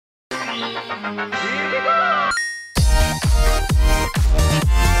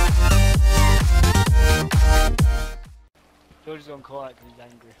George is on quiet because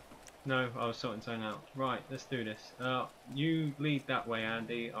he's angry. No, I was sorting something out. Right, let's do this. You lead that way,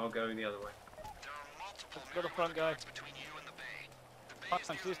 Andy. I'll go the other way. Let's go to the front, guy. Punch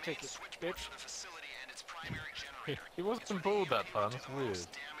this ticket, bitch. He wasn't bald that time, that's weird.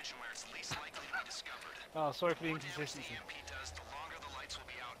 Oh, sorry for the inconsistency.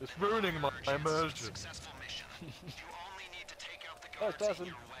 It's ruining my immersion. Oh, it doesn't.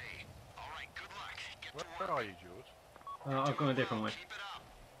 Where are you, George? I've gone a different way.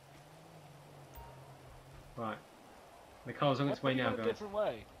 Right. The car's on its way now, guys. Different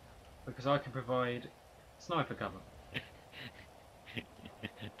way? Because I can provide sniper cover.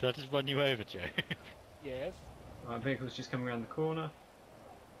 Did I just run you over, Joe? Yes. Right, vehicle's just coming around the corner.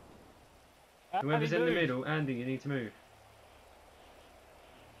 Andy, Whoever's in the move. middle, Andy, you need to move.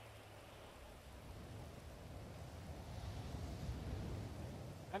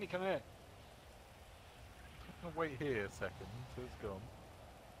 Andy, come here. I'm gonna wait here a second until it's gone.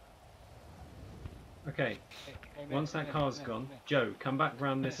 Okay, Hey, once that car's gone, Joe, come back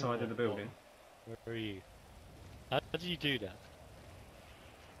round this side of the building. Where are you? How did you do that?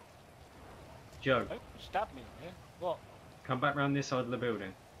 Joe, Oh, stab me, yeah? What? come back round this side of the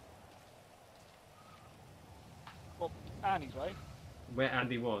building. What? Andy's way? Where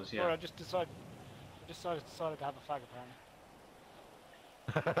Andy was, Sorry, yeah. I just decided to have a fag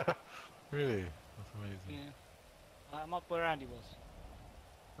apparently. Really? That's amazing. Yeah. I'm up where Andy was.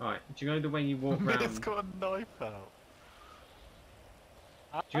 Right, do you know the way you walk It's round? got a knife out.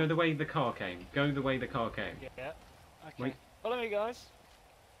 Do you know the way the car came? Go the way the car came. Yeah. Okay. Wait. Follow me, guys.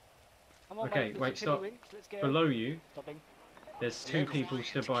 I'm on Okay, wait, stop. Let's get Below you, Stopping. there's two people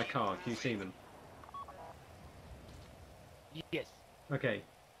stood by a car. Can you see them? Yes. Okay,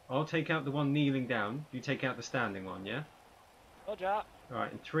 I'll take out the one kneeling down. You take out the standing one, yeah? Roger.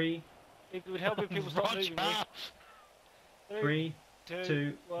 Alright, in 3, It would help if people stop moving. Roger! 3,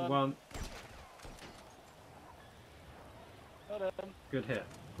 2, 1. Well done. Good hit.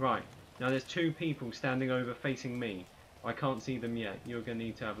 Right, now there's two people standing over facing me. I can't see them yet. You're going to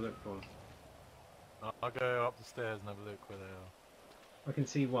need to have a look for them. I'll go up the stairs and have a look where they are. I can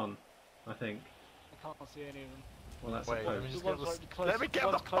see one, I think. I can't see any of them. Well, that's Wait, a let me post. just The get one's the... like the Let me closest- get the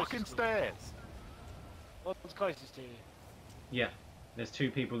the one's closest fucking to me. stairs! What's closest to you? Yeah, there's two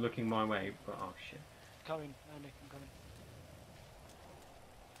people looking my way, but oh shit. Coming, Andy, I'm coming.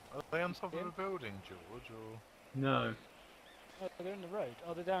 Are they on top of a building, George, or...? No. Oh, they're in the road.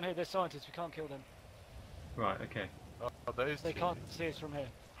 Oh, they're down here. They're scientists. We can't kill them. Right, okay. Are those They two? can't see us from here.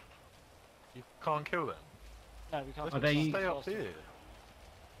 You can't kill them? No, we can't. Are they- Stay up here.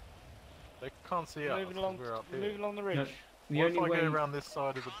 They can't see us, Moving along, we're up here. moving along the ridge. No, the What only if I way. go around this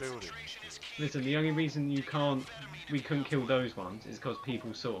side of the building? Listen, the only reason we couldn't kill those ones is because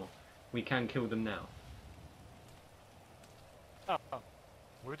people saw. We can kill them now. Oh,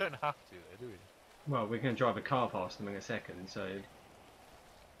 We don't have to, though, do we? Well, we're going to drive a car past them in a second, so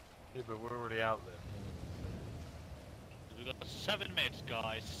Yeah, but we're already out there. We've got 7 minutes,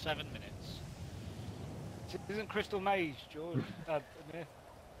 guys. 7 minutes. this isn't Crystal Maze, George. Amir.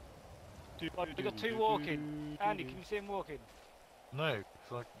 We've got two walking. Andy, can you see him walking? No,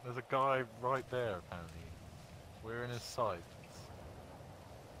 it's like there's a guy right there apparently. We're in his sights.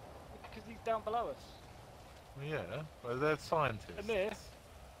 Because he's down below us. Well, yeah, well they're scientists. Amir?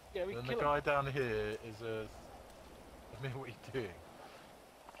 Yeah, we Then can the kill guy him. down here is a... Amir, what are you doing?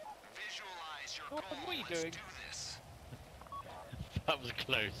 What are you doing? That was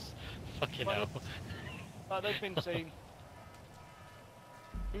close. Fucking Well, hell. Oh, they've been seen.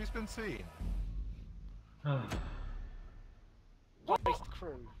 Who's been seen? Waste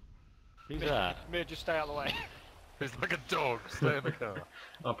crew. Who's that? Amir, just stay out of the way. He's like a dog, stay in the car.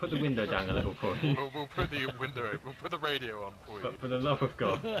 I'll put the window down a little for you. We'll put the window open, we'll put the radio on for you. But for the love of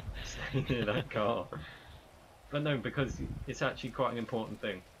God, stay near that car. But no, because it's actually quite an important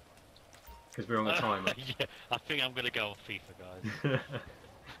thing. Because we're on a timer. Yeah, I think I'm gonna go on FIFA, guys.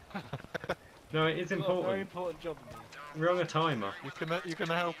 No, it is You've got a very important. important job. Amir. We're on a timer. You can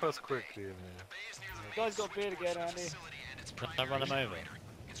help us quickly, Amir. The guy's got a beard again, Andy. Can I run him over?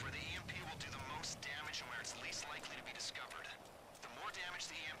 It's where the EMP will do the most damage and where it's least likely to be discovered. The more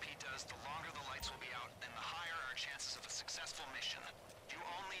damage the EMP does, the longer the lights will be out, and the higher our chances of a successful mission. You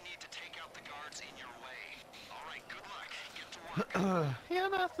only need to take out the guards in your way. All right, good luck. Get to work. You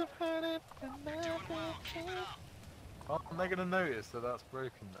must have heard it. Aren't they gonna notice that that's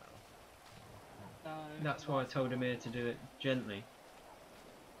broken now? No. That's why I told him here to do it gently.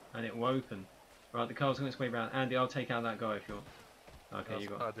 And it will open. Right, the car's on its way round. Andy, I'll take out that guy if you want. Okay, you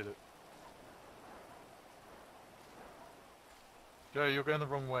got it. I did it. Joe, you're going the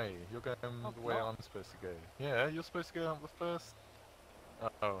wrong way. You're going Oh, the way what? I'm supposed to go. Yeah, you're supposed to go out the first.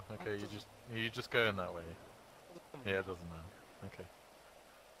 Oh, okay. You're just going that way. Yeah, it doesn't matter. Okay.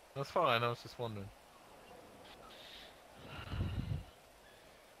 That's fine. I was just wondering.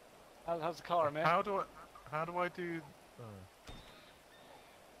 How's the car, man? How do I do? Oh.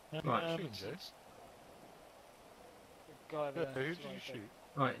 Right. Shooting, Joe. The guy Yeah, there. who that's did what you I said. shoot?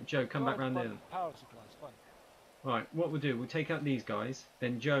 Right, Joe, come back round By there. the power supplies, fine. Right, what we'll do, we'll take out these guys,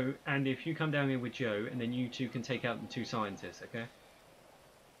 then Joe, and if you come down here with Joe, and then you two can take out the two scientists, okay?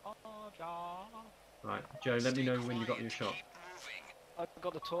 Right, Joe, let me know when you got your shot. I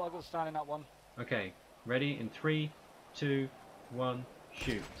got the tool, I got the standing up one. Okay, ready? In 3, 2, 1,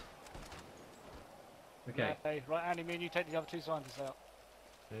 shoot. Okay, Right, Andy, me and you take the other two scientists out.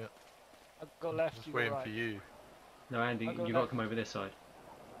 Yeah. I've got left, Just you got waiting right. for you. no, Andy, I've got you got to come over this side.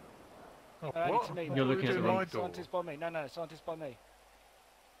 Oh, Andy, what? to me. You're looking at the my wrong- door. Scientist by me. No, scientist by me.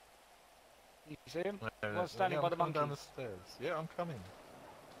 You see him? No, One standing yeah, by I'm the coming down the monkeys. stairs. Yeah, I'm coming.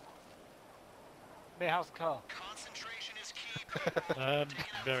 Me, how's the car? Concentration is key.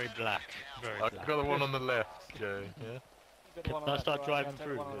 Very black. Very I've black. got the one on the left, Joe. Yeah. You got the one on I the start left, right, driving I'll take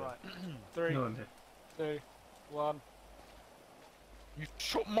through, the one on the yeah. right. 3, No, I'm here. 2, 1. You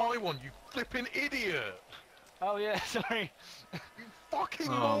shot my one, you flipping idiot! Oh yeah, sorry. You fucking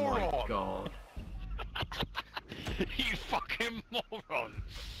Oh moron! my god. You fucking moron!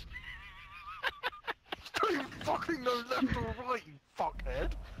 Don't even fucking know left or right, you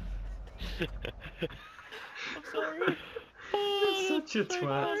fuckhead! I'm sorry. Such a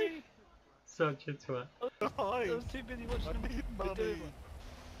twat. Such a twat. I was too busy watching I them need do money. one.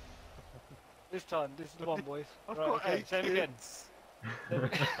 This time, this is the one, boys. I've Right, got okay, 8 same again. kids. Shall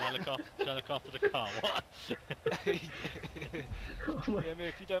I look after the car? What? Yeah, me,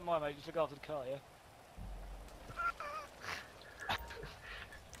 if you don't mind, mate, just look after the car, yeah?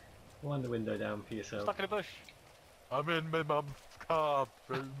 Wind the window down for yourself. Stuck in a bush. I'm in my mum's car.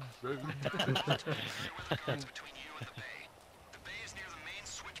 Boom, boom. Between you and the bay. The bay is near the main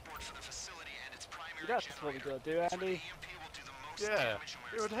switchboard for the facility and its primary That's what we generator. gotta do, It's where the Andy. EMP will do the most Yeah, damage and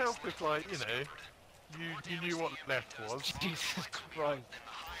where it would it's help least if, like, likely to you know, be discovered. you knew what left was. Jesus Likely to be Christ. out, and the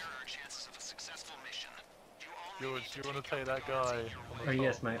higher our chances of a successful mission. You only George, need do you to want to take take that guy on the Oh top?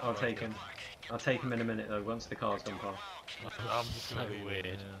 yes, mate, I'll take him. I'll take him in a minute though, once the car's gone past. I'm just gonna So leave weird.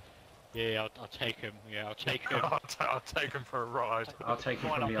 it. Yeah, I'll take him. Yeah, I'll take him. I'll take him for a ride. I'll take him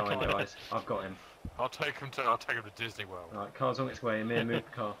from behind, guys. I've got him. I'll take him to Disney World. Right, car's on its way. Amir, move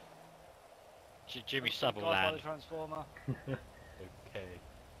the car. Jimmy Guy by the Sutherland. transformer. Okay.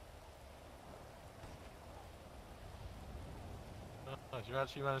 Oh, did you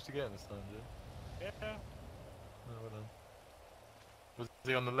actually manage to get him this time, Joe? Yeah. Oh, well done. Was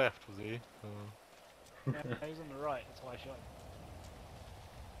he on the left, was he? Oh. Yeah, he's on the right, that's why I shot him.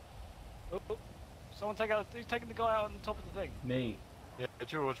 Oh, oh. Someone take out, who's taking the guy out on the top of the thing? Me. Yeah,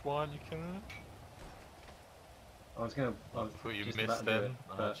 George, why aren't you killing him? I was gonna. I I was thought you just missed about to do then. it,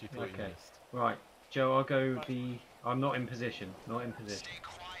 I but actually thought you okay. missed. Right, Joe, I'll go Right. the. I'm not in position. Not in position. Stay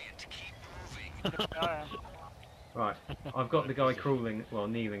quiet to keep moving. I am. Right, I've got the guy crawling, well,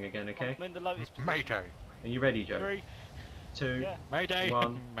 kneeling again. Okay. I'm in the Lotus position. Mayday! Are you ready, Joe? 3, 2, yeah. Mayday.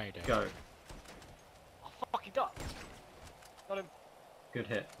 1, Mayday. go. Oh, fuck, he ducked. Got him. Good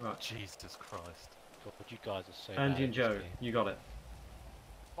hit. Right. Jesus Christ. God, you guys are so Andy bad and at Joe, this game. you got it.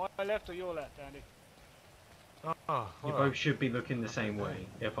 My left or your left, Andy? Oh, You both should be looking the same way,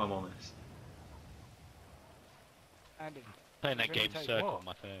 if I'm honest. Andy. Playing that Really game take Circle what? on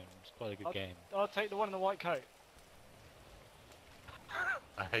my phone. It's quite a good I'll- game. I'll take the one in the white coat.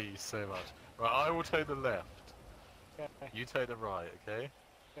 I hate you so much. Right, I will take the left. Okay. You take the right, okay?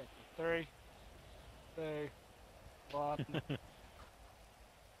 Okay. 3, 2, 1.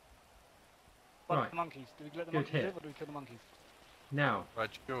 Right. The monkeys. Do we let the Good monkeys hit. live or do we kill the monkeys? Now, Right,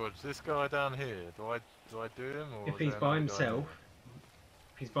 George, this guy down here, do I do him or if is he's there by another guy himself,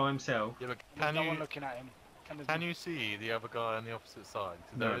 if he's by himself, here? Yeah, but There's can no one you looking at him. And there's can you see the other guy on the opposite side?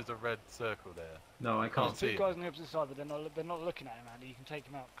 'Cause No. there is a red circle there. no, I there's can't. see two him. guys on the opposite side, but they're not looking at him, Andy. You can take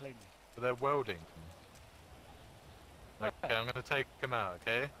him out cleanly. But they're welding. Okay, I'm gonna take him out,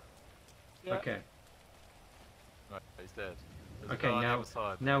 okay? Yeah. Okay, Right, he's dead. There's a okay. guy on the Now, other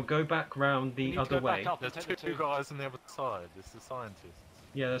side. now go back round We the need to other go back way. up and There's take two the two. guys on the other side. It's the scientists.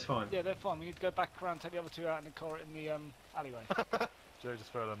 Yeah, that's fine. Yeah, they're fine. We need to go back around, take the other two out in the corridor in the alleyway. Joe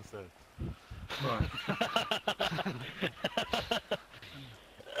just fell down the stairs. Right.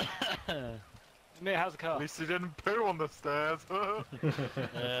 Mia, how's the car? At least he didn't poo on the stairs.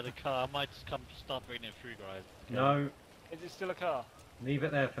 The car. I might just come start bringing it through, guys. No, Is it still a car? leave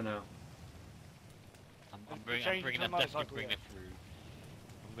it there for now. I'm Change bringing to them. a Definitely motorcycle, bringing yeah. it through.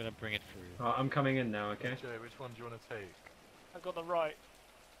 I'm gonna bring it through. Right, I'm coming in now, okay? Joe, which one do you want to take? I got the right.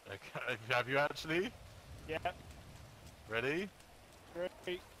 Okay, have you actually? Yeah. Ready?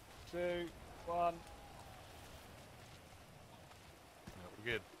 3, 2, 1. No,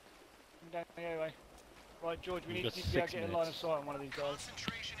 we're good. Come down anyway. Right, George, we We've need got to be able 6 to get a line of minutes. sight on one of these guys.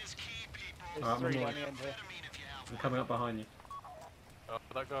 Concentration is key, people. There's Alright, 3 I'm down the end here. Amphetamine if you have I'm coming up behind you. Oh,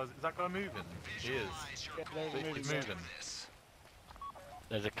 that guy's. Is that guy moving? He is. Visualize your Yeah, there's a goals. moving He's moving. This.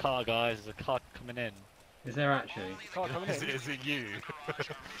 There's a car, guys. There's a car coming in. Is there actually? Car coming in. Is it you?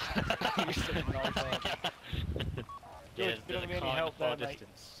 You're still in the right side. Yeah, George, there's you don't a need any car in the help far there, mate.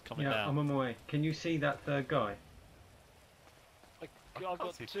 distance coming Yeah, down. I'm on my way. Can you see that third guy? I've can't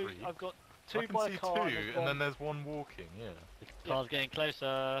got see 2. 3. I've got I 2 can by see the car. 2, there's and one. then there's one walking. Yeah. The car's getting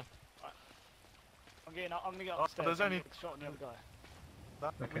closer. I'm gonna get Oh, upstairs. there's I'm only- gonna get a shot on the other guy.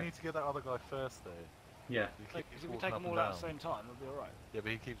 Okay. We need to get that other guy first, though. Yeah. He Like, keeps if we walking take up them and all out at down. the same time, it'll be alright. Yeah,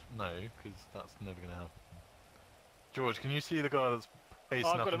 but he keeps because that's never gonna happen. George, can you see the guy that's pacing Oh,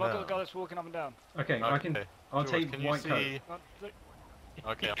 I've up got and him. I've down? got the guy that's walking up and down. Okay, I can. Okay. I'll George, take can you white coat. see? Look,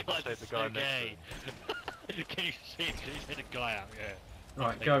 Okay, I'll God, take the it's guy so next to gay. him. Can you see? Can you see the guy out? Yeah.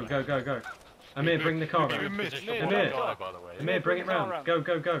 Right, go, go, go, go. Amir, bring the car You round. missed the Amir, one Amir. guy, by the way. Amir, bring it round. Go,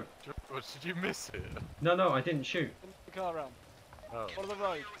 go, go. George, did you miss it? No, I didn't shoot. bring the car around. Oh. Follow the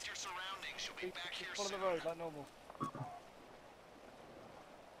road. With your surroundings, you'll be back here Follow the soon. road like normal.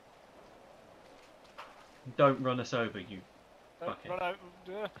 Don't run us over, you. Don't Fuck it. run out.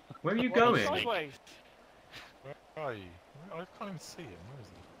 Where are you Why going? Sideways. Where are you? I can't even see him. Where is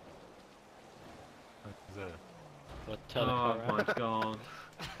he? Oh, he's there. But turn the car Oh around. my god.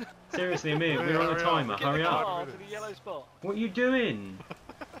 Seriously, Amir, we're on a Hurry up. timer. Get Hurry the up. car to the yellow spot. What are you doing?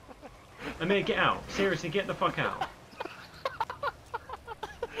 Amir, get out. Seriously, get the fuck out.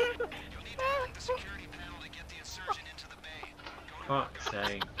 You'll need to hack the security panel to get the insurgent into the bay. Go to Fuck's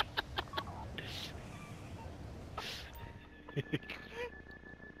sake. Let's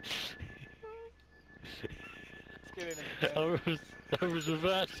get in him. I was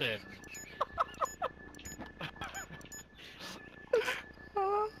reversing.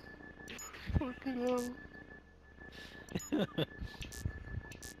 Fucking hell.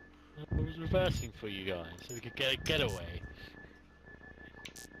 I was reversing for you guys so we could get a getaway.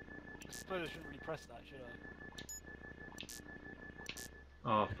 I suppose I shouldn't really press that, should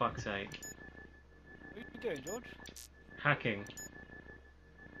I? Oh, fuck's sake. What are you doing, George? Hacking.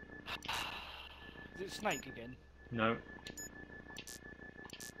 Is it Snake again? No.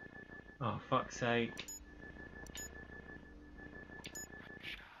 Oh, fuck's sake.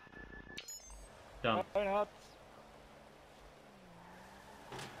 Done. Oh, no.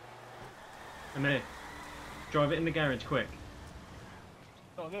 Amir, drive it in the garage quick.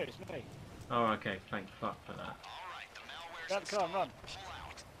 Oh, there, it's me. Oh, okay. Thank fuck for that. Alright, the malware's Grab the car and run.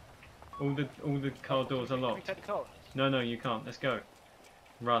 pull out. All the car doors are Can we locked. take the car? No, you can't. Let's go.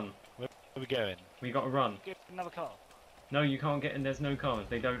 Run. Where are we going? We gotta run. Get another car. No, you can't get in. There's no cars.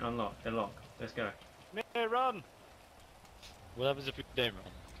 They don't unlock. They're locked. Let's go. Me, run! What happens if we don't run?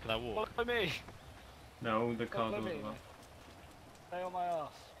 Can I walk? Follow me! No, all the car Follow doors me. are locked. Stay on my ass.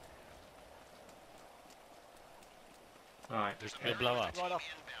 Alright. It's gonna blow up. Right up.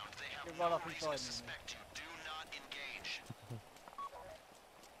 Inbound, they have Get no right up reason to inside me. suspect you. Do not engage.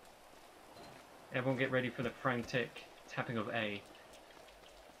 Everyone get ready for the frantic tapping of A.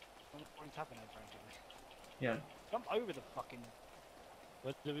 I'm tapping out frantically. Yeah. Jump over the fucking...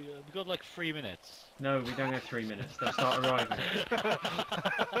 We got like 3 minutes. No, we don't have 3 minutes. They'll start arriving.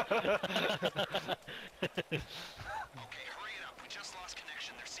 Okay, hurry it up. We just lost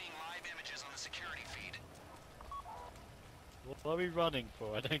connection. They're seeing live images on the security feed. What are we running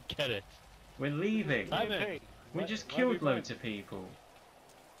for? I don't get it. We're leaving. I'm in. MP. We Why- just why are we killed loads of people.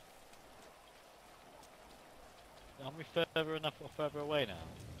 Aren't we further enough or further away now?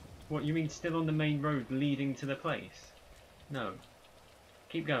 What, you mean still on the main road leading to the place? No.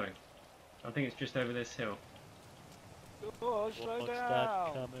 Keep going. I think it's just over this hill. Oh, slow What's that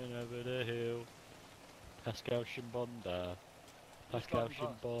down! coming over the hill? Pascal Shimbonda. Pascal It's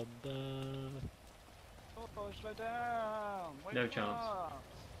driving Shimbonda. Oh, slow down! Wait No for chance. us.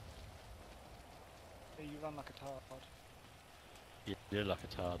 Yeah, you run like a tard. You're like a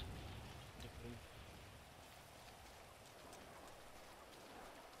tard.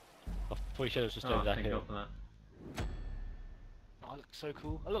 I thought you said it was just Oh, over that thank hill. God for that. Oh, I look so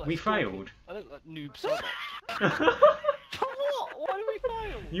cool. I look like We Scorpion. failed. I look like Noob Saibot. For what? Why did we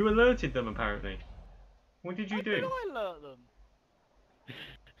fail? You alerted them apparently. What did you How do? did I alert them?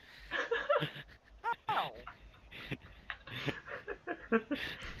 How?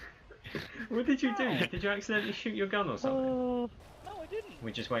 What did you do? Did you accidentally shoot your gun or something? No, I didn't.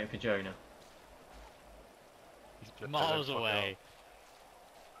 We're just waiting for Jonah. He's just Miles fuck away.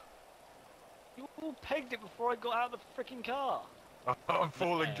 You all pegged it before I got out of the freaking car. out. I'm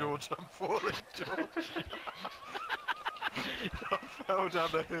falling, George. I'm falling, George. I fell down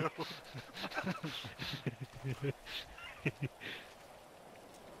the hill.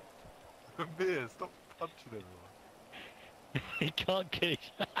 Amir, stop punching everyone. He can't get.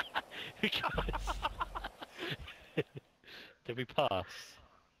 He can't. Did we pass?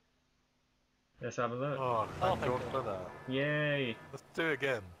 Let's have a look. Oh, Oh, thank God for that. Yay! Let's do it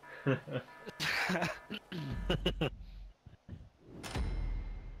again.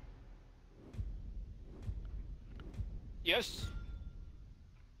 Yes.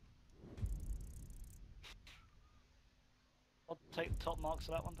 I'll take the top marks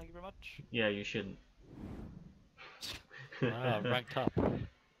for that one, thank you very much. Yeah, you shouldn't. Wow, ranked up.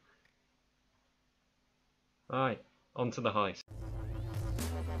 Right, on to the heist.